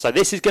So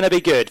this is going to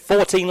be good.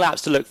 14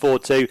 laps to look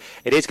forward to.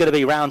 It is going to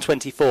be round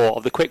 24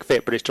 of the Quick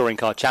Fit British Touring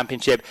Car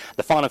Championship.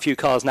 The final few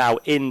cars now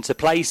into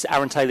place.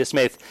 Aaron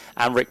Taylor-Smith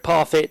and Rick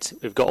Parfitt.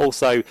 We've got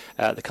also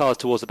the cars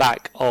towards the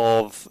back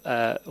of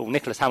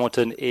Nicholas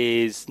Hamilton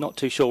is not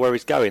too sure where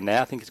he's going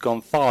there. I think he's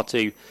gone far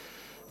too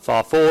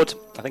far forward.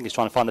 I think he's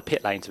trying to find the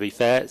pit lane, to be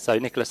fair. So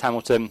Nicholas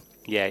Hamilton,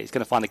 yeah, he's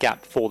going to find a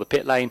gap for the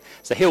pit lane.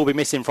 So he'll be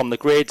missing from the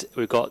grid.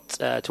 We've got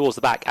towards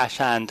the back Ash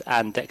Hand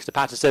and Dexter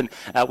Patterson.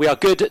 We are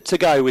good to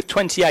go with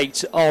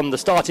 28 on the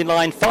starting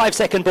line.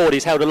 5-second board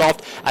is held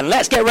aloft. And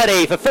let's get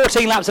ready for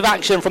 14 laps of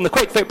action from the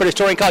Quick Fit British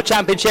Touring Car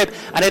Championship.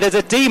 And it is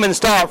a demon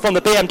start from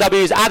the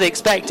BMWs as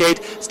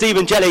expected.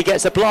 Stephen Jelley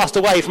gets a blast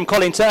away from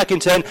Colin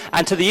Turkington.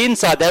 And to the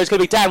inside there is going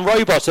to be Dan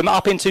Rowbottom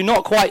up into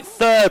not quite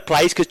third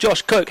place because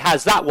Josh Cook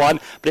has that one.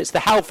 But it's the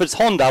Halfords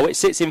Honda which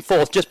sits in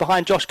fourth just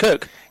behind Josh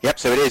Cook. Yep,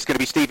 so it is going to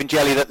be Stephen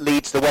Jelley that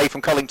leads the way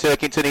from Colin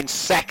Turkington in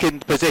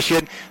second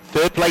position.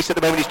 Third place at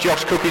the moment is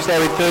Josh Cook, who's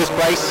there in third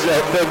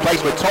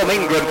place with Tom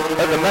Ingram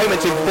at the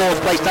moment in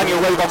fourth place. Daniel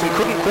Rowbottom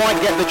couldn't quite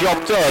get the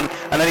job done,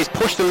 and then he's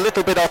pushed a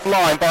little bit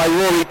offline by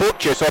Rory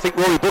Butcher, so I think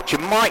Rory Butcher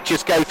might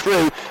just go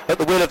through at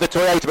the will of the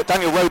Toyota, but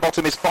Daniel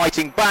Rowbottom is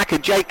fighting back,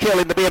 and Jake Hill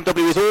in the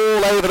BMW is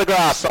all over the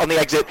grass on the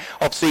exit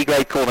of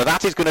Seagrave Corner.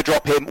 That is going to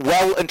drop him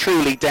well and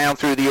truly down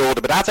through the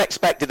order, but as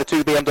expected, the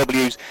two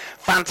BMWs,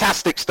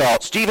 fantastic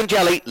start. Stephen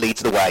Jelley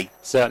leads the way.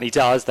 Certainly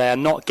does. They are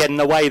not getting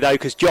away though,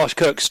 because Josh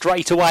Cook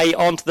straight away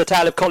onto the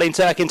tail of Colin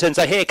Turkington.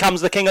 So here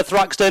comes the King of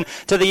Thruxton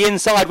to the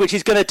inside, which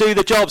is going to do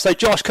the job. So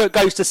Josh Cook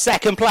goes to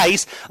second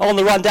place on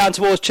the run down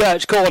towards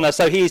Church Corner.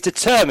 So he is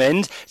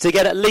determined to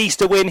get at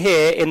least a win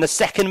here in the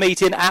second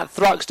meeting at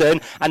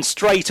Thruxton. And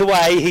straight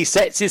away he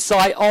sets his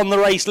sight on the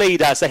race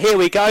leader. So here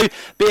we go.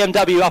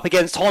 BMW up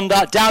against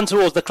Honda, down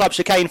towards the club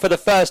chicane for the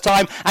first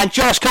time. And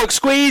Josh Cook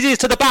squeezes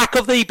to the back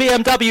of the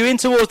BMW in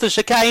towards the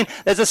chicane.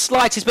 There's a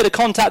slightest bit of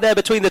contact there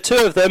between the two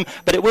of them,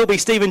 but it will be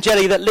Stephen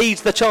Jelley that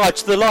leads the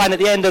charge to the line at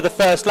the end of the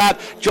first lap.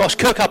 Josh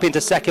Cook up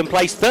into second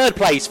place, third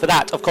place for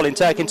that of Colin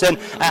Turkington,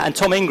 and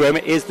Tom Ingram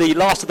is the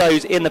last of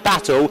those in the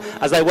battle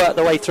as they work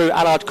their way through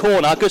Allard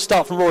Corner. Good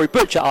start from Rory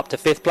Butcher up to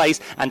fifth place,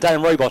 and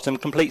Dan Rowbottom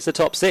completes the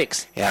top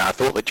six. Yeah, I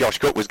thought that Josh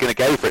Cook was going to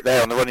go for it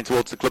there on the running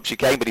towards the club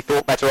chicane, but he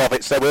thought better of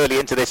it so early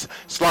into this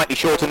slightly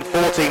shortened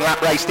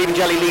 14-lap race. Stephen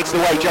Jelley leads the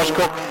way. Josh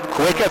Cook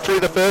quicker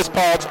through the first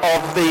part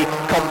of the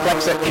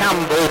complex at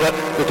Campbell, but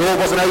the door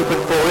wasn't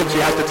open for him, so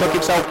he has to tuck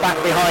himself back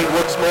behind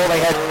once more. They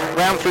head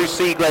round through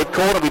Seagrave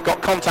Corner. We've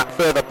got contact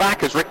further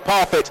back as Rick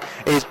Parfitt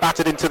is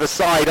battered into the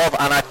side of,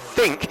 and I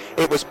think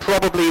it was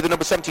probably the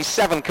number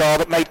 77 car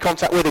that made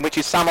contact with him, which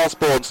is Sam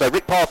Osborne. So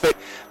Rick Parfitt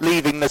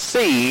leaving the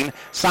scene.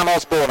 Sam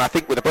Osborne, I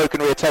think with a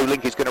broken rear toe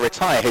link, is going to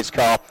retire his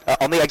car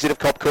on the exit of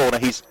Cobb Corner.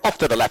 He's off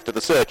to the left of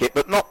the circuit,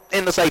 but not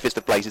in the safest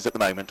of places at the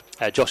moment.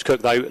 Josh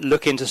Cook, though,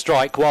 looking to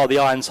strike while the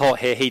iron's hot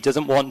here. He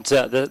doesn't want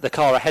the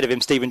car ahead of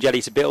him, Stephen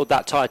Jelley, to build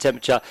that tyre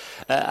temperature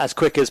as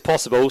quick as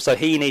possible. So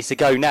he needs to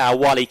go now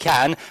while he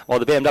can, while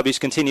the BMWs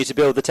continue to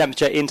build the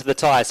temperature into the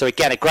tyre. So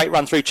again, a great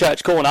run through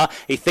Church Corner.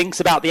 He thinks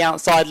about the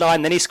outside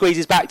line, then he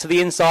squeezes back to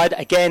the inside.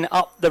 Again,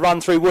 up the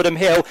run through Woodham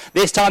Hill.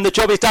 This time the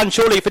job is done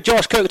surely for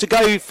Josh Cook to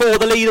go for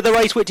the lead of the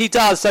race, which he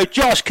does. So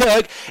Josh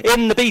Cook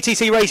in the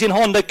BTC Racing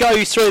Honda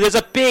goes through. There's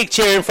a big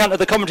cheer in front of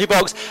the commentary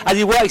box as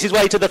he works his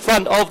way to the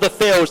front of the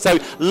field. So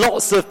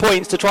lots of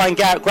points to try and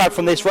grab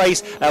from this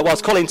race,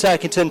 whilst Colin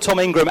Turkington, Tom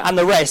Ingram and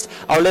the rest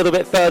are a little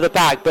bit further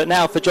back. But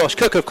now for Josh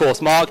Cook, of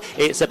course, Mark,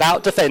 it's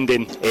about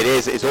defending. It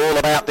is. It's all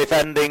about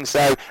defending.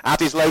 So at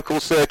his local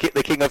circuit,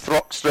 the King of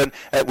Thruxton,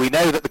 we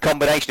know that the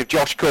combination of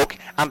Josh Cook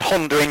and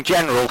Honda in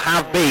general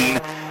have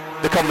been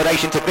the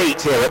combination to beat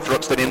here at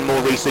Thruxton in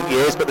more recent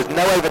years, but there's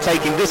no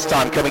overtaking this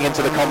time coming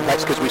into the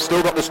complex because we've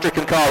still got the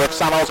stricken car of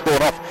Sam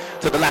Osborne off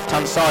to the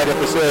left-hand side of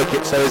the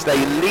circuit. So as they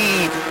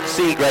leave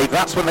Seagrave,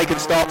 that's when they can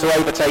start to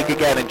overtake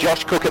again, and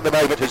Josh Cook at the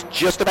moment has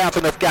just about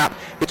enough gap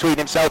between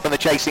himself and the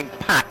chasing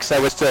pack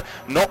so as to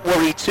not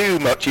worry too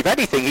much. If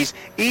anything, he's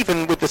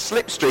even with the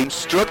slipstream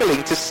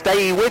struggling to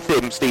stay with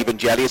him, Stephen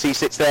Jelley, as he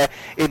sits there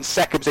in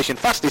second position.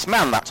 Fastest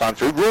man that time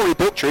through. Rory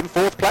Butcher in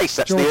fourth place,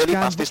 that's the early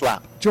fastest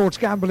lap. George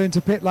Gamble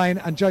into pit lane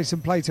and Jason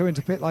Plato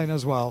into pit lane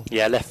as well.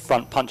 Yeah, left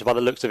front punch by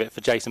the looks of it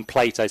for Jason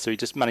Plato, so he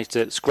just managed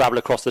to scrabble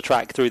across the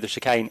track through the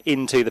chicane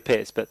into the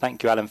pits. But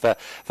thank you, Alan, for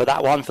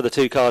that one, for the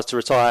two cars to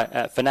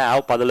retire for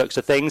now by the looks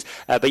of things.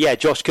 But yeah,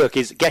 Josh Cook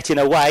is getting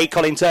away.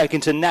 Colin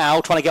Turkington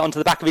now trying to get onto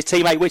the back of his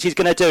teammate, which he's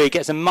going to do. He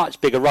gets a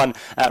much bigger run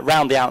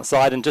round the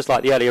outside, and just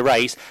like the earlier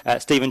race,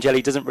 Stephen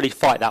Jelley doesn't really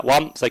fight that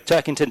one. So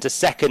Turkington to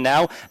second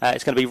now.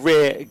 It's going to be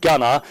rear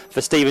gunner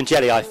for Stephen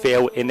Jelley, I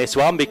feel, in this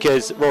one,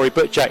 because Rory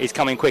Butcher is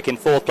coming Colin Quick in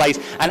 4th place.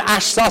 And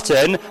Ash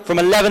Sutton from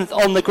 11th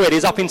on the grid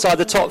is up inside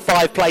the top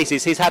 5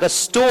 places. He's had a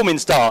storming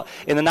start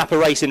in the Napa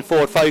race in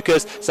Ford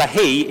Focus, so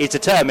he is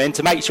determined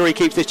to make sure he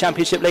keeps this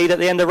championship lead at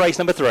the end of race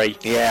number 3.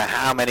 Yeah,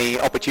 how many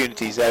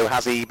opportunities though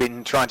has he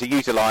been trying to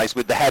utilise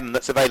with the hem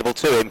that's available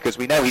to him, because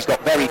we know he's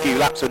got very few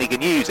laps when he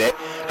can use it.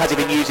 Has he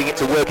been using it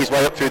to work his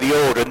way up through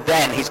the order, and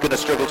then he's going to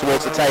struggle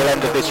towards the tail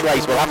end of this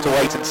race? We'll have to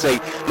wait and see.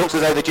 Looks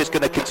as though they're just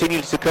going to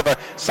continue to cover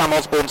Sam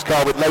Osborne's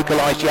car with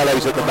localised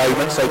yellows at the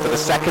moment, so for the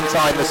second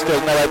time there's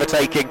still no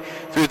overtaking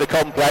through the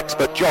complex.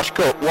 But Josh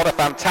Cook, what a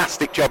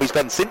fantastic job he's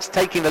done since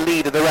taking the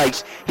lead of the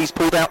race. He's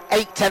pulled out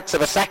 0.8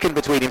 of a second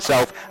between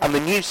himself and the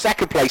new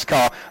second place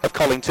car of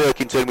Colin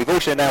Turkington. We've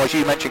also now, as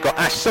you mentioned, got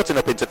Ash Sutton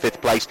up into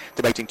 5th place,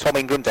 debating Tom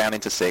Ingram down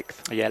into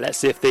 6th. Yeah, let's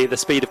see if the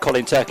speed of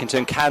Colin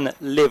Turkington can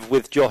live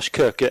with Josh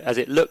Cook. As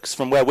it looks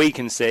from where we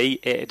can see,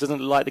 it doesn't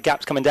look like the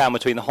gap's coming down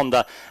between the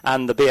Honda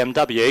and the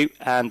BMW,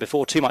 and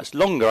before too much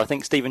longer I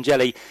think Stephen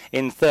Jelly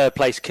in 3rd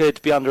place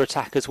could be under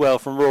attack as well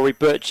from Rory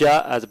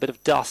Butcher, as a bit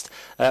of dust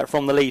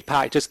from the lead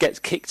pack just gets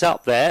kicked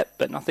up there,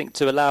 but nothing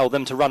to allow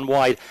them to run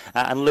wide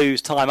and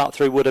lose time up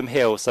through Woodham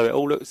Hill. So it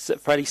all looks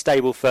fairly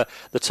stable for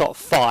the top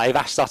 5.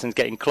 Ash Sutton's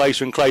getting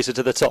closer and closer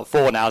to the top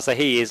 4 now, so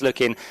he is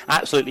looking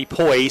absolutely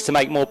poised to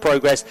make more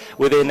progress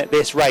within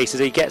this race as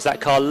he gets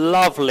that car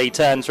lovely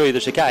turn through the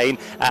chicane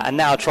and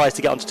now tries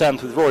to get onto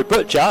terms with Rory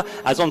Butcher,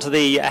 as onto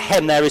the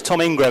hem there is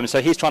Tom Ingram,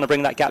 so he's trying to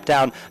bring that gap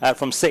down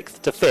from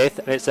 6th to 5th,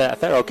 and it's a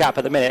fair old gap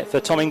at the minute for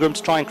Tom Ingram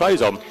to try and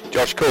close on.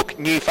 Josh Cook,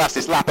 new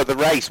fastest lap of the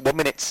race, 1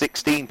 minute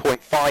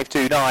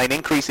 16.529,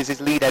 increases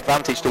his lead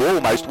advantage to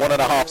almost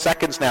 1.5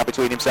 seconds now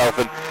between himself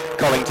and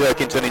Colin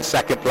Turkington in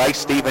 2nd place.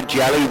 Stephen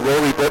Jelly,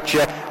 Rory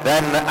Butcher,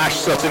 then Ash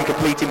Sutton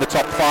completing the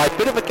top 5.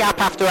 Bit of a gap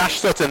after Ash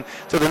Sutton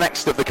to the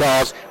next of the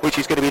cars, which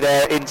is going to be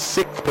there in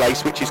 6th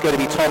place, which is going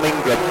to be Tom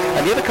Ingram.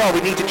 And the other car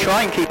we need to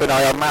try and keep an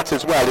eye on, Matt,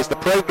 as well, is the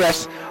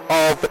progress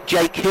of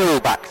Jake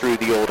Hill back through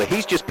the order.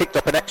 He's just picked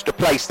up an extra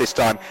place this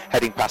time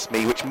heading past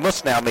me, which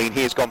must now mean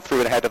he has gone through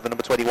and ahead of the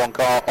number 21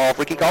 car of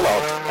Ricky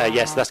Collard.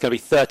 Yes, that's going to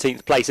be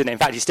 13th place, isn't it? In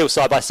fact, he's still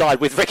side by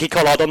side with Ricky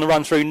Collard on the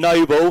run through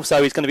Noble,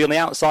 so he's going to be on the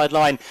outside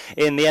line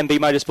in the MB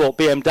Motorsport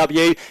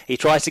BMW. He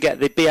tries to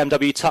get the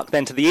BMW tuck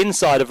then to the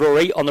inside of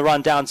Rory on the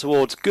run down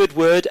towards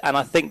Goodwood, and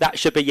I think that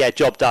should be,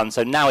 job done.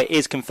 So now it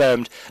is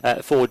confirmed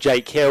for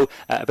Jake Hill.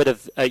 A bit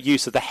of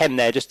use of the hem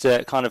there just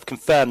to kind of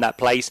confirm that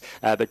place,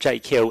 but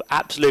Jake Hill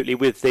absolutely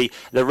with the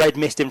red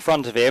mist in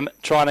front of him,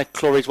 trying to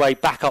claw his way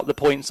back up the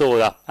points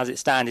order. As it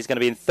stands, he's going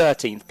to be in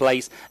 13th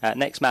place.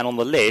 Next man on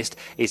the list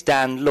is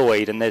Dan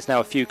Lloyd, and there's now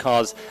a few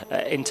cars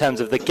in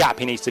terms of the gap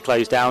he needs to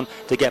close down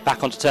to get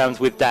back onto terms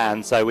with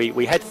Dan. So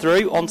we head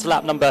through onto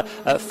lap number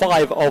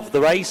 5 of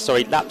the race,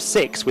 lap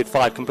 6 with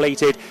 5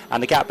 completed,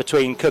 and the gap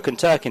between Cook and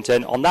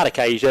Turkington on that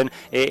occasion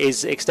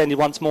is extended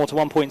once more to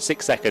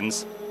 1.6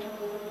 seconds.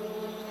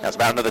 That's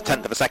about another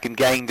 1/10 of a second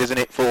gained, isn't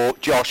it, for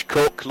Josh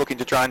Cook, looking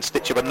to try and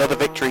stitch up another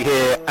victory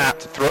here at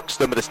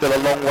Thruxton, but there's still a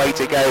long way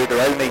to go.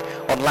 They're only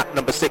on lap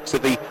number 6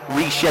 of the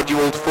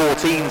rescheduled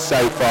 14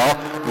 so far.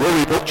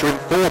 Rory Butcher in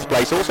 4th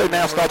place, also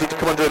now starting to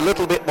come under a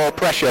little bit more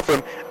pressure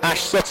from Ash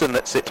Sutton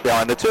that sits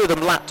behind. The two of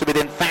them lapped to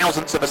within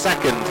thousandths of a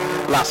second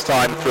last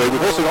time through.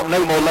 We've also got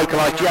no more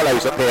localised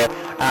yellows up here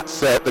at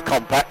the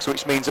complex,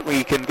 which means that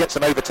we can get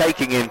some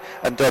overtaking in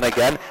and done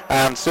again.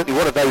 And certainly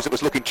one of those that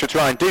was looking to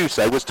try and do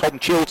so was Tom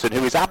Chilton,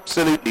 who is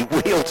absolutely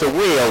wheel to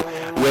wheel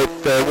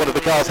with one of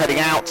the cars heading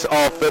out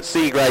of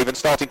Seagrave and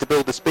starting to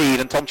build the speed.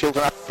 And Tom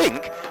Chilton, I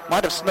think,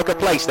 might have snuck a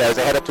place there as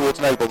they head up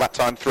towards Noble that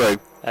time through.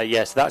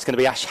 Yes, that's going to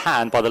be Ash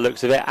Hand by the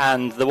looks of it,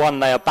 and the one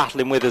they are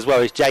battling with as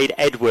well is Jade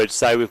Edwards.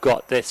 So we've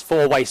got this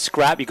 4-way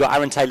scrap. You've got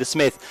Aaron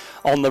Taylor-Smith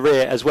on the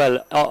rear as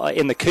well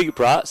in the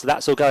Cupra, so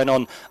that's all going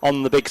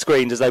on the big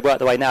screens as they work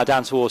their way now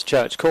down towards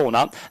Church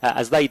Corner.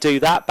 As they do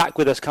that, back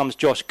with us comes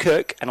Josh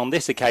Cook, and on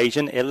this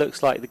occasion it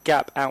looks like the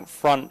gap out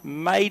front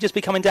may just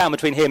be coming down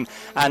between him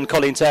and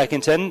Colin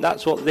Turkington.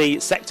 That's what the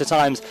sector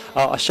times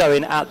are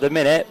showing at the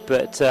minute,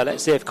 but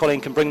let's see if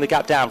Colin can bring the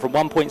gap down from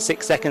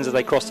 1.6 seconds as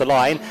they cross the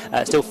line.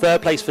 Still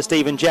 3rd place for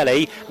Stephen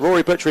Jelly,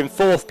 Rory Butcher in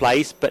 4th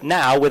place, but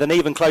now with an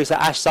even closer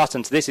Ash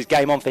Sutton, so this is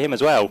game on for him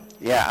as well.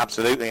 Yeah,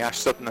 absolutely. Ash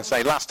Sutton, I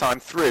say, last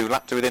time through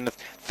lapped to within the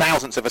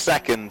thousandths of a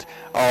second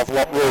of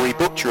what Rory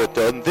Butcher had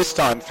done. This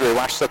time through,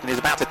 Ash Sutton is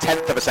about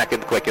 1/10 of a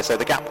second quicker, so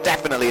the gap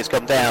definitely has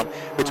come down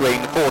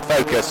between Ford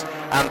Focus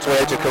and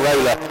Toyota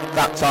Corolla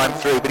that time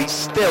through, but he's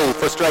still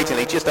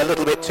frustratingly just a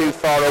little bit too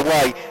far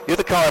away. The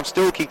other car I'm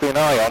still keeping an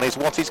eye on is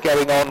what is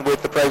going on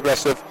with the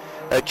progress of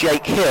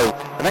Jake Hill.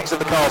 The next of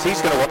the cars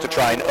he's going to want to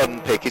try and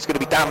unpick is going to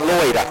be Dan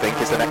Lloyd, I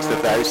think, is the next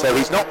of those. So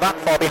he's not that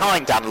far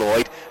behind Dan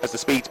Lloyd as the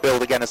speeds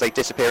build again as they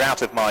disappear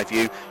out of my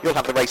view. You'll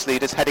have the race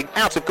leaders heading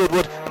out of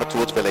Goodwood and up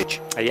towards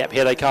Village. Yep,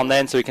 here they come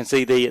then. So we can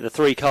see the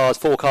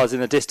 4 cars in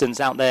the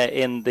distance out there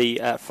in the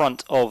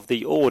front of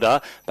the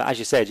order. But as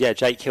you said,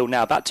 Jake Hill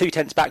now about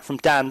 2/10 back from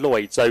Dan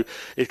Lloyd. So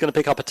he's going to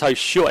pick up a toe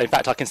short. In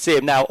fact, I can see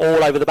him now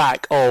all over the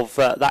back of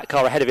that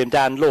car ahead of him,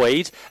 Dan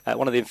Lloyd.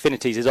 One of the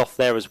Infinities is off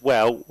there as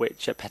well,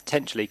 which potentially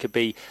potentially could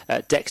be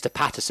Dexter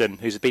Patterson,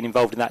 who's been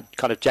involved in that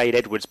kind of Jade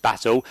Edwards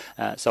battle.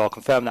 So I'll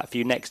confirm that for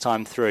you next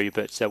time through.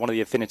 But one of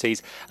the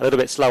Affinities a little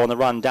bit slow on the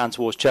run down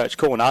towards Church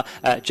Corner.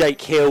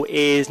 Jake Hill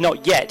is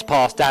not yet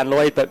past Dan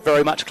Lloyd, but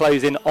very much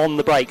closing on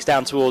the brakes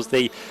down towards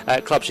the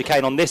Club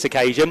Chicane on this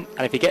occasion.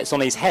 And if he gets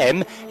on his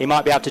hem, he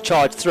might be able to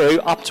charge through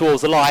up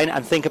towards the line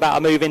and think about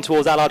a move in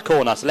towards Allard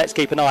Corner. So let's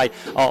keep an eye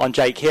on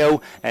Jake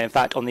Hill. And in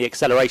fact, on the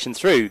acceleration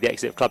through the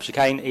exit of Club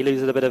Chicane, he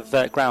loses a bit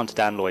of ground to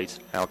Dan Lloyd.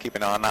 I'll keep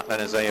an eye on that then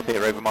as they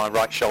appear over my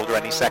right shoulder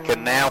any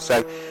second now.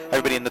 So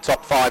everybody in the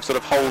top 5 sort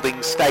of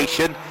holding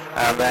station.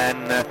 And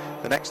then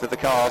the next of the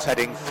cars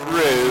heading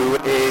through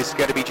is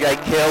going to be Jake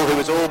Hill, who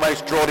has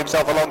almost drawn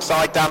himself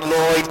alongside Dan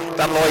Lloyd.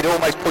 Dan Lloyd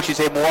almost pushes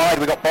him wide.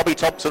 We've got Bobby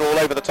Thompson all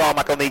over the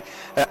tarmac on the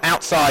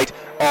outside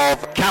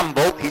of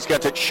Campbell. He's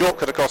going to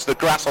shortcut across the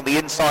grass on the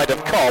inside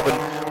of Cobb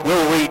and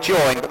will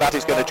rejoin, but that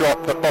is going to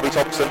drop Bobby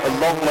Thompson a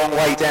long, long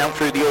way down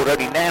through the order.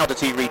 Only now does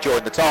he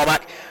rejoin the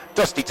tarmac.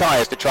 Dusty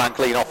tyres to try and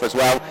clean off as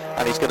well,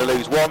 and he's going to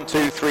lose 1,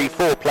 2, 3,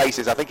 4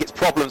 places. I think it's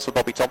problems for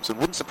Bobby Thompson.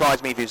 Wouldn't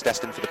surprise me if he was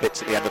destined for the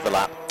pits at the end of the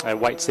lap.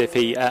 Wait to see if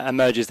he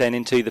emerges then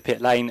into the pit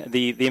lane.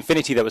 The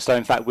Infinity that was slow,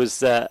 in fact,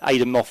 was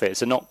Aidan Moffat,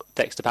 so not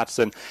Dexter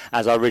Patterson,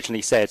 as I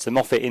originally said. So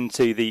Moffat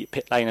into the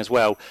pit lane as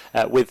well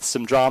with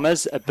some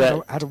dramas.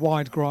 But had a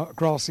wide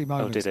grassy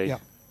moment. Oh, did he? Yeah.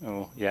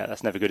 Oh, yeah,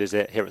 that's never good, is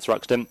it, here at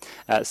Thruxton?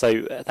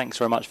 So thanks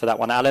very much for that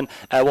one, Alan.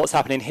 What's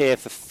happening here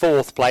for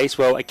 4th place?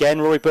 Well,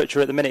 again, Rory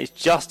Butcher at the minute is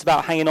just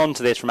about hanging on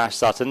to this from Ash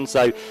Sutton.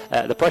 So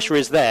the pressure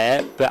is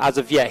there, but as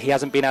of yet, he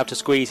hasn't been able to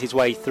squeeze his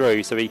way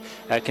through. So he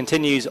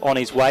continues on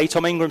his way.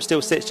 Tom Ingram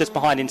still sits just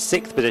behind in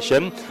 6th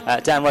position.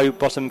 Dan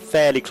Rowbottom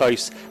fairly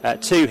close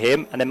to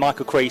him. And then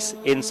Michael Crease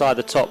inside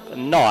the top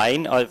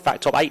 9, or in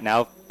fact, top 8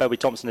 now. Bobby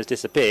Thompson has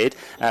disappeared,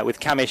 with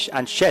Camish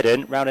and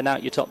Shedden rounding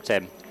out your top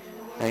 10.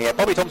 Yeah,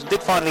 Bobby Thompson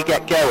did finally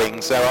get going,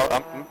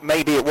 so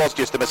maybe it was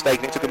just a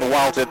mistake and it took him a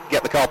while to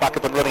get the car back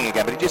up and running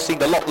again, but it just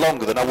seemed a lot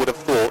longer than I would have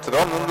thought. So they're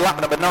on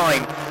lap number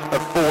 9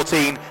 of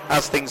 14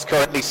 as things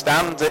currently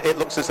stand. It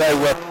looks as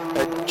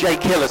though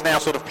Jake Hill has now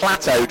sort of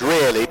plateaued,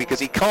 really, because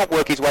he can't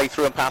work his way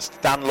through and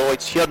past Dan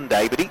Lloyd's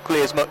Hyundai, but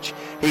equally as much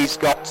he's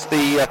got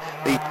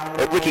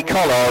the Ricky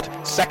Collard,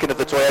 second of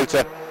the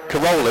Toyota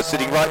Corolla,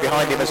 sitting right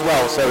behind him as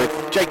well. So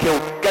if Jake Hill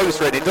goes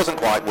for it and it doesn't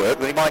quite work,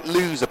 then he might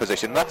lose a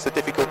position. That's the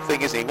difficult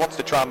thing, isn't he? He wants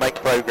to try and make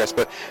progress,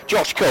 but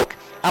Josh Cook,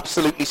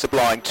 absolutely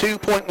sublime.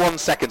 2.1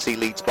 seconds he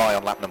leads by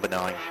on lap number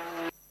 9.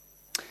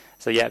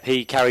 So, yeah,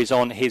 he carries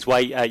on his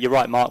way. You're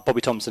right, Mark. Bobby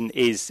Thompson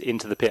is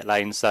into the pit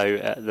lane.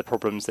 So the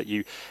problems that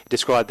you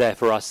described there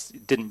for us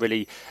didn't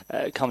really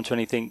come to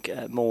anything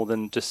more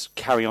than just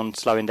carry on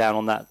slowing down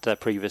on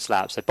that previous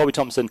lap. So Bobby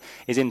Thompson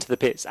is into the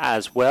pits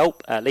as well.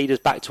 Leaders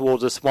back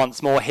towards us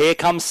once more. Here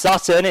comes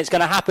Sutton. It's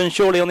going to happen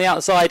surely on the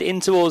outside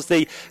in towards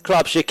the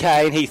Club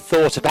Chicane. He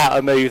thought about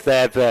a move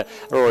there, but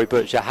Rory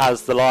Butcher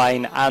has the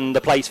line and the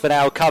place for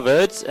now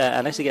covered.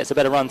 Unless he gets a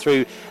better run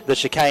through the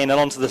chicane and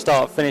onto the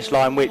start-finish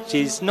line, which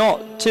is not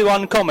too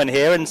uncommon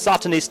here, and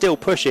Sutton is still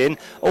pushing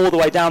all the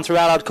way down through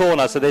Allard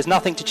Corner, so there's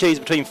nothing to choose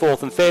between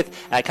 4th and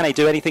 5th. Can he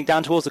do anything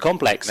down towards the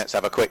complex? Let's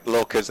have a quick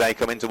look as they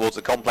come in towards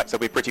the complex. They'll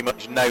be pretty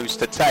much nose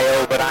to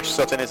tail, but Ash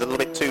Sutton is a little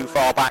bit too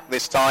far back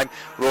this time.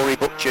 Rory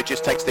Butcher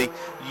just takes the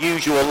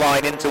usual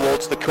line in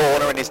towards the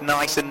corner and is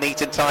nice and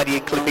neat and tidy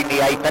and clipping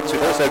the apex.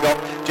 We've also got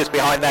just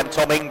behind them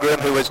Tom Ingram,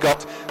 who has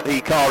got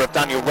the car of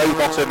Daniel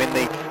Rowbottom in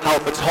the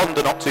Halfords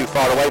Honda not too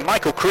far away.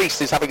 Michael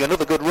Crease is having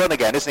another good run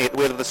again, isn't he, at the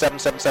wheel of the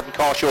 777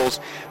 Carshaw's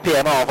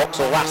PMR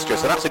Vauxhall Astra,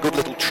 so that's a good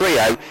little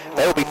trio.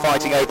 They'll be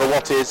fighting over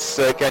what is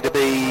going to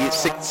be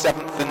 6th,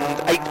 7th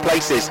and 8th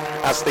places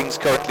as things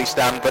currently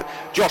stand, but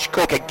Josh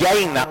Cook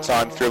again that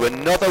time through,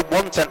 another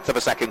 1/10 of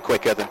a second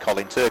quicker than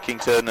Colin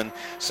Turkington, and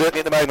certainly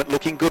at the moment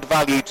looking good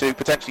value to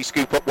potentially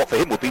scoop up what for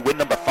him would be win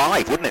number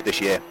 5, wouldn't it, this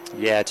year?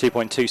 Yeah,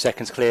 2.2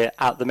 seconds clear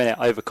at the minute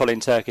over Colin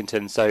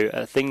Turkington,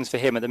 so things for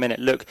him at the minute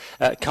look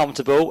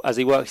comfortable as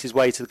he works his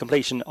way to the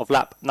completion of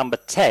lap number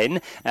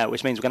 10,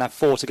 which means we're going to have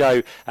 4 to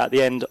go at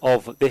the end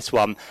of this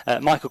one.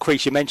 Michael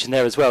Crease, you mentioned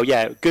there as well,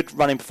 yeah, good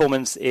running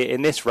performance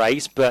in this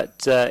race,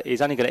 but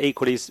he's only going to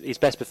equal his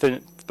best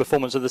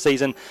performance of the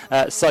season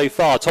so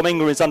far. Tom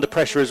Ingram is under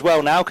pressure as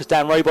well now because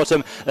Dan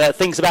Rowbottom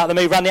thinks about the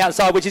move round the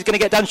outside, which is going to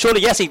get done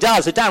surely. Yes, he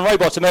does. So Dan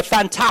Rowbottom, a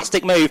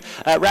fantastic move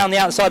round the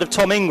outside of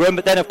Tom Ingram,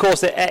 but then of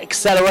course the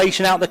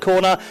acceleration out the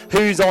corner.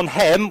 Who's on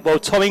him? Well,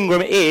 Tom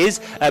Ingram is,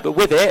 but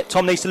with it,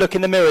 Tom needs to look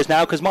in the mirrors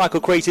now because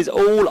Michael Crease is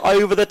all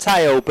over the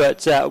tail,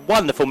 but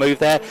wonderful move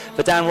there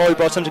for Dan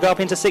Rowbottom to go up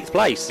into 6th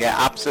place. Yeah,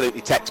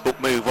 absolutely textbook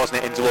move,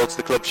 wasn't it, in towards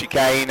the Club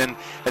Chicane, and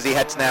as he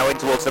heads now in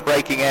towards the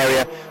braking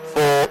area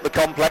for the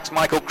complex,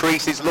 Michael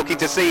Crease is looking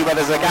to see whether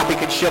there's a gap he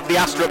can shove the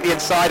Astra up the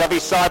inside of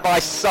his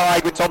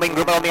side-by-side with Tom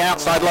Ingram on the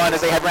outside line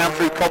as they head round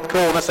through Cobb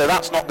Corner, so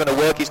that's not going to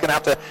work. He's going to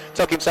have to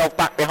tuck himself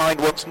back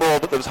behind once more,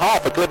 but there was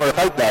half a glimmer of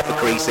hope there for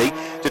Creasy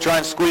to try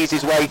and squeeze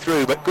his way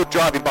through, but good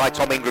driving by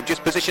Tom Ingram,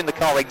 just positioned the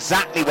car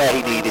exactly where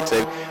he needed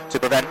to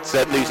prevent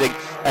losing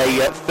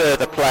a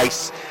further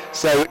place.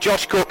 So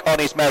Josh Cook on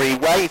his merry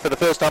way for the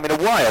first time in a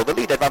while. The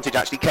lead advantage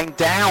actually came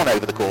down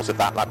over the course of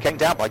that lap, came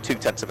down by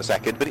 0.2 of a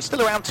second, but it's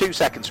still around 2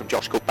 seconds from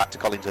Josh Cook back to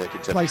Colin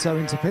Turkington. Plato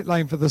into pit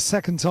lane for the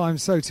second time,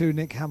 so too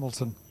Nick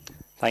Hamilton.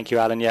 Thank you,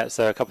 Alan. Yeah,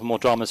 so a couple more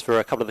dramas for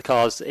a couple of the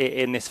cars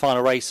in this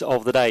final race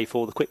of the day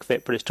for the Quick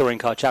Fit British Touring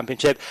Car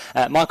Championship.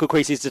 Michael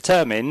Creasy is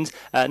determined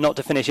not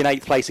to finish in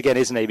 8th place again,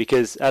 isn't he?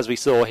 Because, as we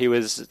saw, he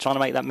was trying to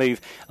make that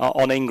move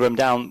on Ingram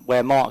down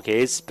where Mark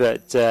is,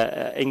 but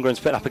Ingram's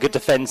put up a good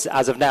defence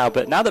as of now.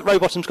 But now that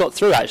Rowbottom's got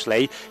through,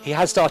 actually, he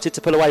has started to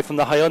pull away from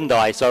the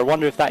Hyundai, so I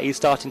wonder if that is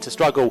starting to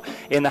struggle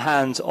in the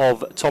hands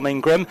of Tom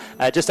Ingram.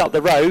 Just up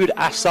the road,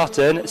 Ash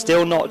Sutton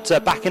still not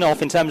backing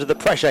off in terms of the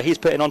pressure he's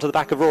putting onto the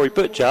back of Rory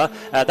Butcher.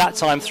 That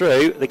time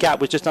through, the gap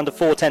was just under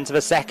 0.4 of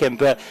a second,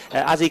 but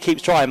as he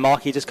keeps trying,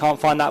 Mark, he just can't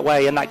find that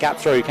way and that gap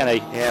through, can he?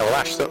 Yeah, well,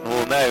 Ash Sutton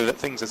will know that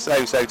things are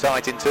so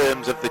tight in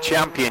terms of the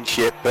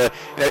championship.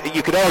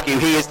 You could argue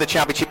he is the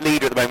championship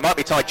leader at the moment. Might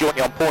be tied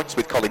jointly on points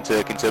with Colin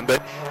Turkington,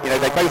 but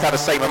they both have the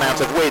same amount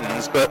of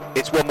wins, but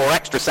it's one more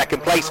extra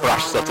second place for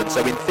Ash Sutton.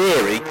 So in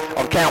theory,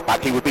 on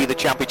countback, he would be the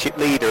championship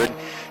leader. And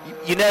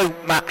you know,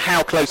 Matt,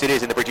 how close it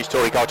is in the British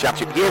Touring Car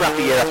Championship. Year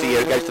after year after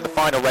year, it goes to the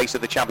final race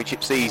of the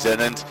championship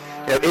season, and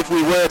if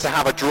we were to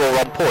have a draw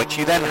on points,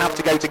 you then have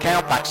to go to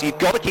countback, so you've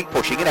got to keep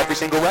pushing in every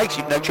single race.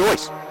 You've no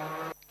choice.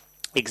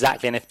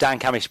 Exactly, and if Dan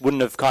Camish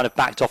wouldn't have kind of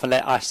backed off and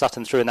let Ash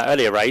Sutton through in that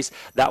earlier race,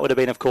 that would have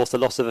been, of course, the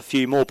loss of a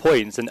few more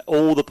points. And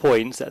all the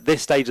points at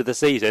this stage of the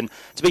season,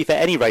 to be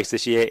fair, any race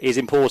this year is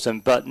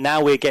important, but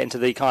now we're getting to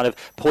the kind of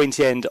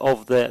pointy end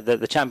of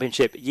the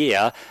championship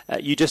year.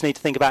 You just need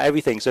to think about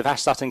everything. So if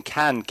Ash Sutton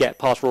can get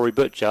past Rory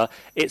Butcher,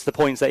 it's the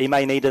points that he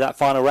may need at that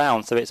final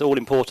round. So it's all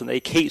important that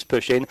he keeps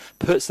pushing,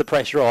 puts the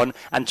pressure on,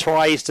 and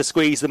tries to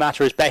squeeze the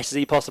matter as best as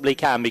he possibly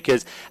can,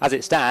 because as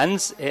it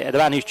stands, the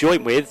man who's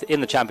joint with in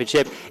the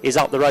championship is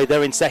up the road.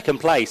 They're in second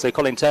place, so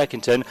Colin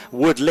Turkington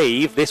would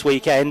leave this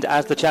weekend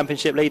as the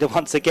championship leader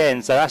once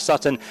again. So Ash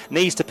Sutton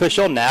needs to push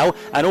on now,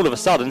 and all of a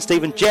sudden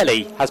Stephen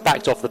Jelly has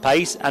backed off the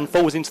pace and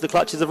falls into the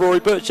clutches of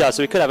Rory Butcher,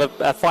 so we could have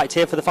a fight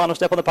here for the final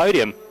step on the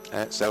podium.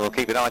 So we'll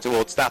keep an eye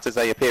towards that as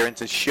they appear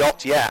into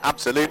shot. Yeah,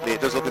 absolutely.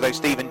 It does look as though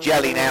Stephen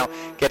Jelly now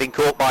getting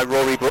caught by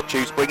Rory Butcher,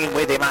 who's bringing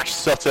with him Ash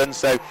Sutton.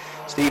 So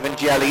Stephen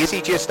Jelly, is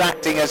he just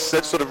acting as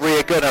sort of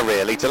rear gunner,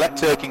 really, to let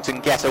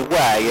Turkington get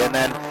away and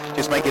then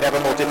just make it ever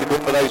more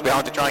difficult for those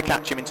behind to try and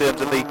catch him in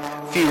terms of the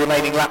few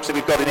remaining laps that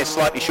we've got in this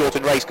slightly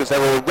shortened race, because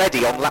they're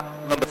already on lap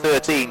number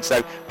 13.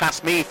 So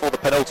past me for the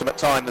penultimate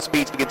time. The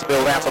speeds begin to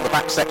build out on the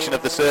back section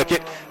of the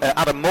circuit.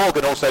 Adam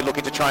Morgan also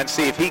looking to try and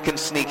see if he can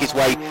sneak his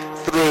way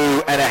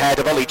through and ahead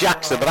of Ollie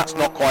Jackson, but that's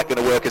not quite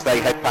going to work as they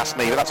head past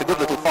me. But that's a good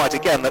little fight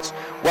again that's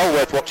well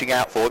worth watching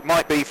out for. It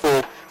might be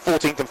for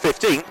 14th and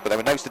 15th, but they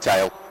were nose to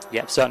tail.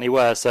 Yep, certainly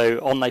were. So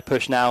on they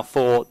push now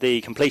for the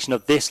completion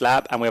of this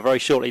lap, and we're very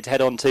shortly to head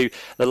on to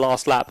the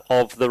last lap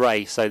of the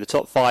race. So the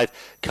top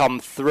 5 come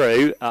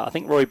through. I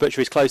think Rory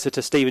Butcher is closer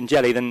to Stephen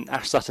Jelly than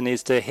Ash Sutton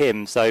is to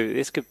him. So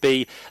this could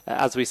be,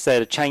 as we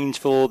said, a change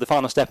for the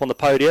final step on the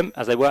podium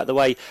as they work their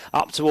way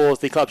up towards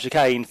the club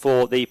chicane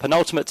for the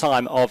penultimate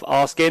time of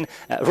Askin.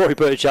 Rory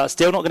Butcher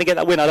still not going to get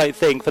that win, I don't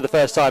think, for the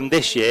first time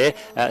this year.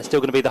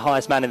 Still going to be the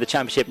highest man in the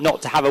championship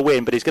not to have a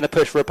win, but he's going to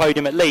push for a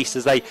podium at least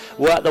as they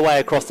work their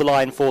way across the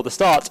line for the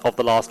start of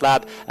the last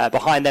lap.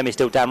 Behind them is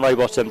still Dan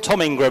Rowbottom,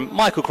 Tom Ingram,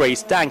 Michael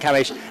Creasy, Dan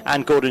Camish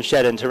and Gordon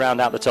Shedden to round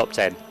out the top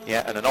 10.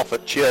 Yeah, and an off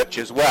at Church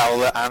as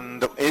well.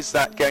 And is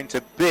that going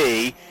to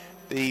be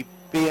the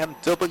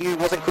BMW?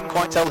 Couldn't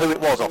quite tell who it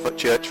was off at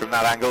Church from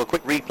that angle. A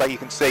quick replay you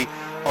can see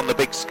on the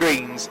big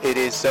screens. It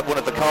is one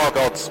of the car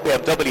gods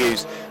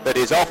BMWs that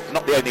is off.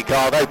 Not the only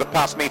car though, but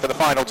past me for the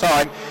final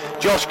time.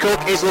 Josh Cook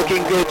is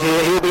looking good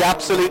here. He'll be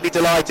absolutely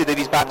delighted that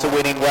he's back to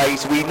winning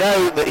ways. We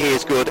know that he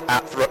is good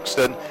at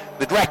Thruxton.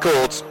 The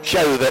records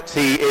show that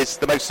he is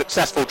the most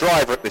successful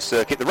driver at this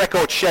circuit. The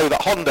records show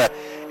that Honda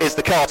is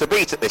the car to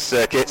beat at this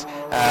circuit,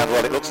 and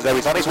well, it looks as though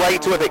he's on his way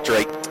to a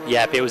victory.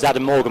 Yeah, it was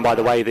Adam Morgan, by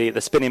the way, the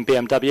spinning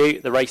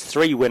BMW, the race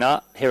 3 winner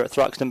here at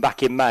Thruxton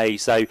back in May,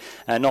 so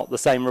not the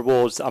same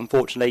rewards,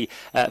 unfortunately,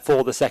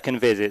 for the second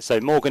visit. So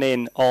Morgan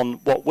in on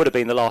what would have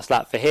been the last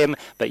lap for him,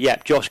 but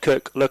yep, Josh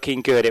Cook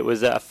looking good. It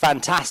was a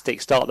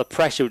fantastic start. The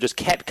pressure just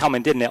kept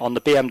coming, didn't it, on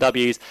the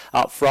BMWs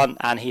up front,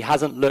 and he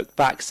hasn't looked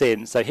back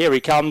since. So here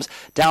he comes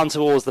down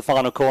towards the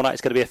final corner.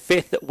 It's going to be a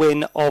 5th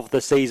win of the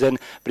season,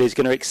 but he's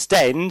going to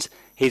extend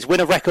his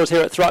win of records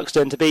here at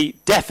Thruxton to be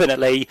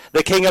definitely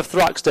the king of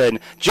Thruxton.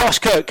 Josh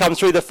Cook comes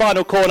through the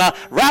final corner.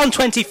 Round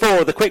 24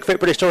 of the Quick Fit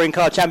British Touring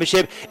Car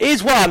Championship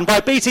is won by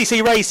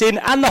BTC Racing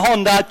and the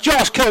Honda.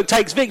 Josh Cook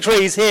takes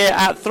victories here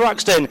at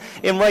Thruxton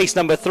in race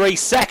number 3.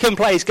 Second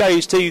place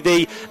goes to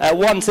the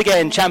once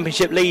again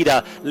championship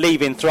leader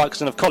leaving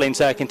Thruxton of Colin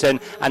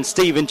Turkington, and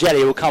Stephen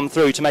Jelly will come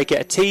through to make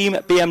it a team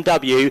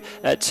BMW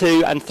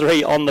 2 and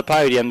 3 on the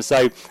podium.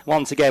 So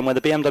once again, where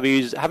the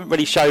BMWs haven't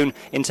really shown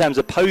in terms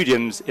of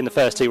podiums in the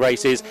first first two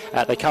races.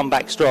 They come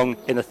back strong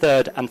in the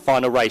third and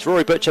final race.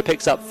 Rory Butcher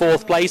picks up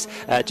 4th place,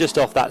 just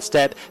off that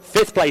step.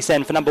 5th place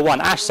then for number 1,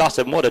 Ash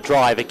Sutton. What a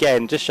drive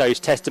again, just shows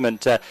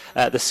testament to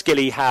the skill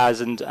he has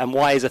and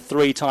why he's a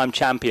 3-time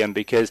champion,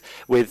 because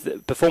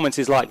with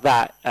performances like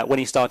that, when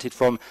he started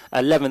from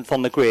 11th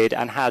on the grid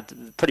and had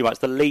pretty much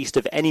the least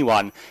of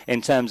anyone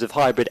in terms of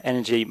hybrid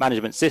energy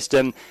management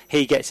system,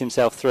 he gets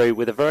himself through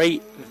with a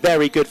very,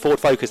 very good Ford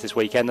Focus this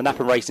weekend. The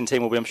Nappen Racing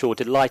team will be, I'm sure,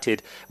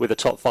 delighted with a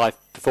top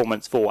 5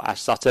 performance for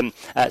Ash Sutton.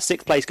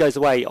 6th place goes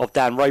the way of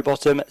Dan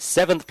Rowbottom.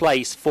 7th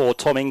place for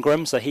Tom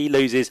Ingram, so he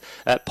loses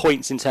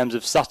points in terms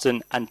of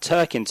Sutton and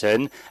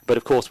Turkington, but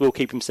of course will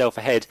keep himself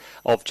ahead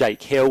of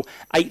Jake Hill.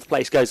 8th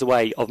place goes the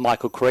way of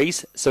Michael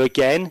Crease, so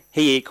again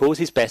he equals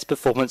his best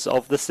performance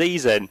of the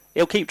season.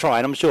 He'll keep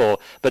trying, I'm sure,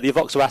 but the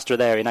Vauxhall Astra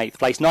there in 8th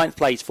place. 9th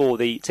place for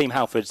the Team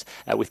Halfords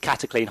with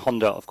Cataclean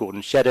Honda of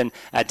Gordon Shedden.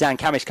 Dan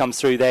Camish comes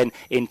through then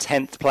in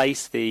 10th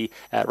place, the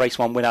race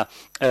 1 winner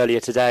earlier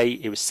today.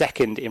 He was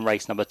 2nd in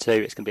race number 2.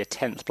 It's going to be a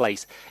 10th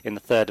place in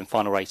the 3rd and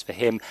final race for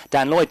him.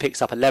 Dan Lloyd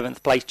picks up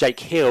 11th place. Jake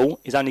Hill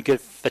is only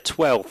good for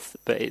 12th,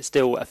 but it's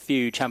still a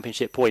few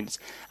championship points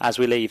as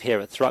we leave here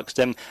at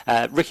Thruxton.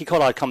 Ricky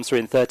Collard comes through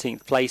in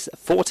 13th place.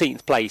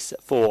 14th place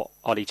for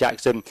Ollie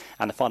Jackson,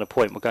 and the final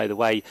point will go the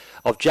way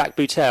of Jack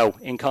Boutelle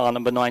in car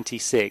number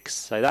 96.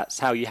 So that's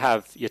how you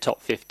have your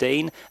top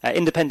 15.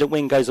 Independent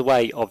win goes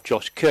away of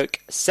Josh Cook,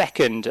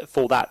 2nd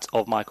for that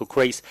of Michael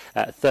Crease,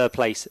 3rd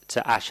place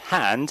to Ash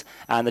Hand,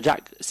 and the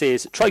Jack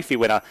Sears Trophy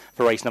winner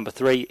for race number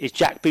 3 is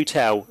Jack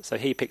Boutelle, so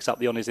he picks up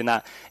the honours in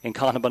that in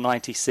car number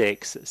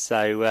 96.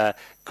 So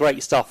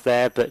great stuff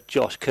there, but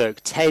Josh Cook,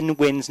 10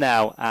 wins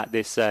now at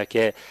this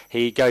circuit.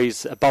 He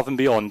goes above and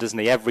beyond, doesn't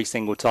he, every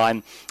single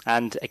time.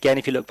 And again,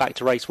 if you look back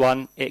to race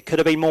 1, it could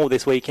have been more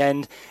this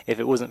weekend if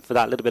it wasn't for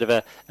that little bit of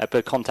a bit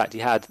of contact he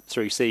had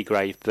through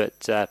Seagrave.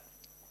 But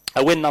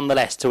a win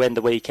nonetheless to end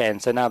the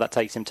weekend, so now that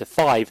takes him to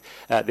 5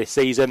 this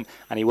season,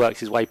 and he works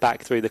his way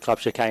back through the club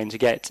chicane to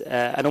get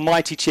an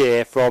almighty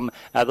cheer from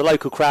the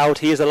local crowd.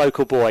 He is a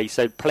local boy,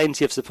 so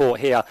plenty of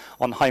support here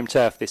on home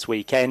turf this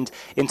weekend.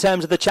 In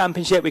terms of the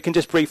championship, we can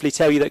just briefly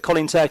tell you that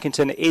Colin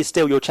Turkington is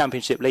still your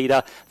championship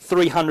leader,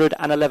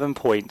 311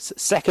 points.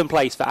 2nd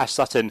place for Ash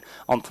Sutton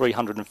on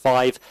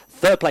 305.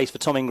 3rd place for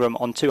Tom Ingram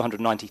on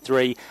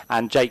 293,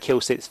 and Jake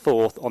Hill sits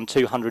 4th on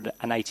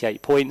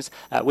 288 points.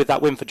 With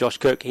that win for Josh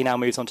Cook, he now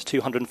moves on to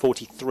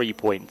 243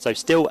 points. So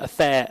still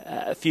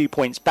a few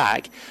points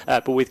back,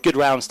 but with good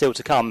rounds still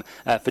to come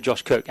for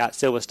Josh Cook at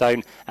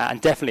Silverstone, and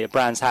definitely at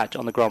Brands Hatch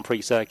on the Grand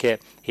Prix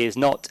circuit. He is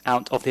not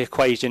out of the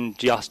equation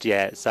just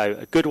yet. So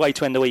a good way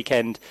to end the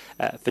weekend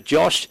for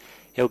Josh.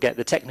 He'll get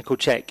the technical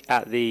check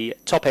at the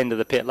top end of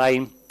the pit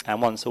lane, and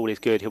once all is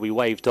good, he'll be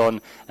waved on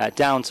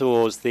down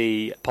towards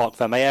the Parc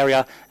Fermé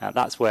area.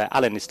 That's where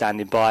Alan is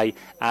standing by,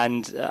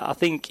 and I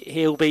think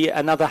he'll be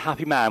another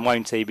happy man,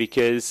 won't he?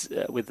 Because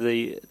with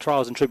the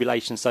trials and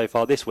tribulations so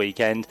far this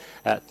weekend,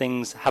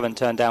 things haven't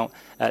turned out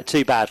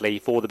too badly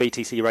for the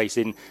BTC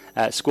Racing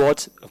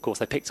squad. Of course,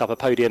 they picked up a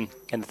podium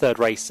in the 3rd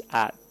race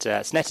at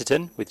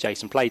Snetterton with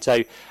Jason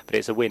Plato, but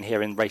it's a win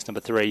here in race number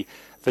 3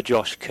 for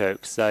Josh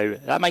Cook. So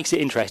that makes it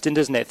interesting,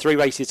 doesn't it? 3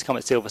 races to come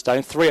at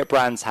Silverstone, 3 at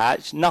Brands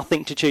Hatch,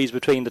 nothing to choose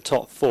between the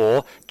top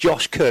 4.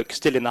 Josh Cook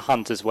still in the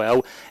hunt as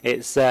well.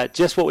 It's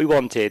just what we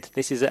wanted.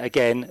 This is,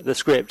 again, the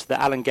script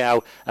that Alan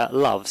Gow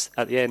loves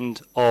at the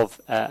end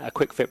of a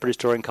Quick Fit British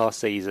Touring Car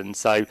season.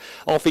 So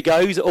off he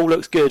goes. All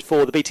looks good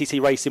for the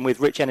BTC Racing with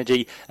Rich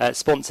Energy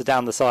sponsor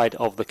down the side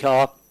of the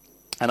car.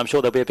 And I'm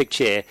sure there'll be a big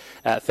cheer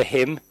for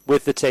him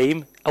with the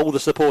team, all the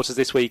supporters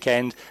this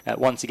weekend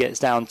once he gets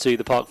down to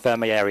the Parc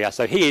Fermé area.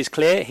 So he is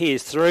clear, he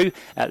is through.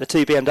 The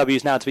 2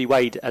 BMWs now to be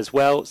weighed as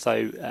well.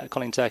 So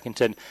Colin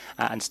Turkington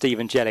and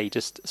Stephen Jelly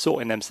just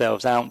sorting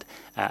themselves out.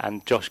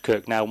 And Josh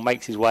Cook now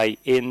makes his way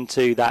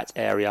into that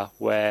area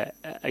where,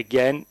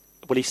 again,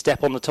 will he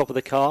step on the top of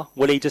the car?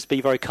 Will he just be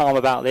very calm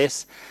about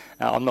this?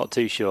 I'm not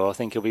too sure. I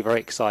think he'll be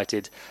very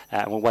excited,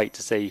 and we'll wait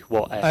to see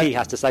what he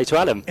has to say to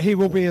Alan. He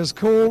will be as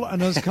cool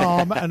and as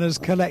calm and as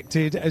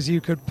collected as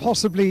you could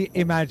possibly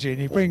imagine.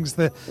 He brings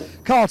the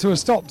car to a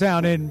stop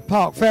down in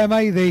Parc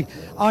Fermé. The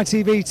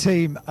ITV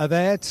team are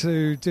there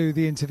to do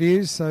the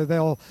interviews, so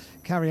they'll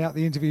carry out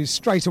the interviews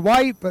straight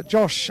away. But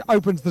Josh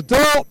opens the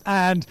door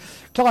and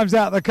climbs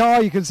out of the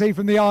car. You can see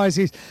from the eyes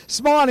he's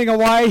smiling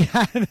away,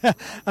 and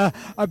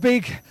a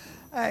big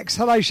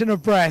exhalation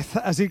of breath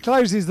as he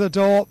closes the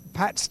door,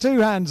 pats 2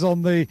 hands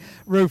on the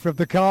roof of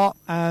the car,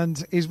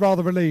 and is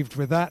rather relieved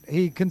with that.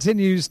 He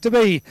continues to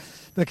be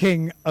the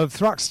king of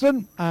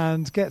Thruxton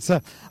and gets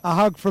a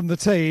hug from the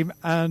team,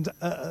 and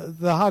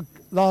the hug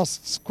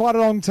lasts quite a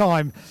long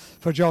time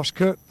for Josh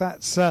Cook.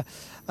 That's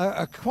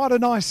quite a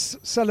nice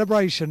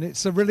celebration.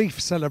 It's a relief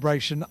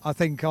celebration, I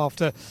think,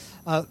 after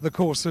the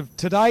course of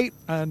today,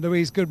 and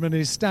Louise Goodman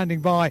is standing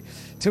by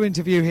to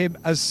interview him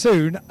as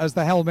soon as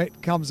the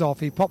helmet comes off.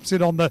 He pops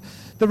it on the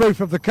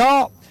roof of the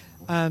car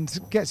and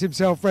gets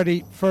himself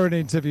ready for an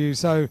interview.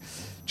 So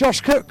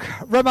Josh Cook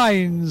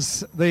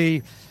remains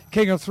the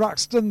King of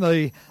Thruxton,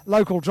 the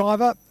local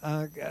driver,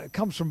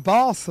 comes from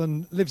Bath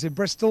and lives in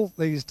Bristol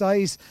these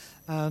days,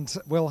 and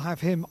we'll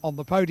have him on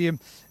the podium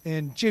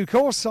in due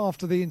course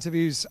after the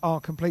interviews are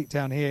complete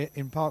down here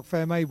in Parc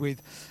Fermé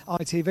with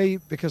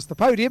ITV, because the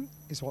podium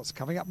is what's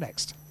coming up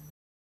next.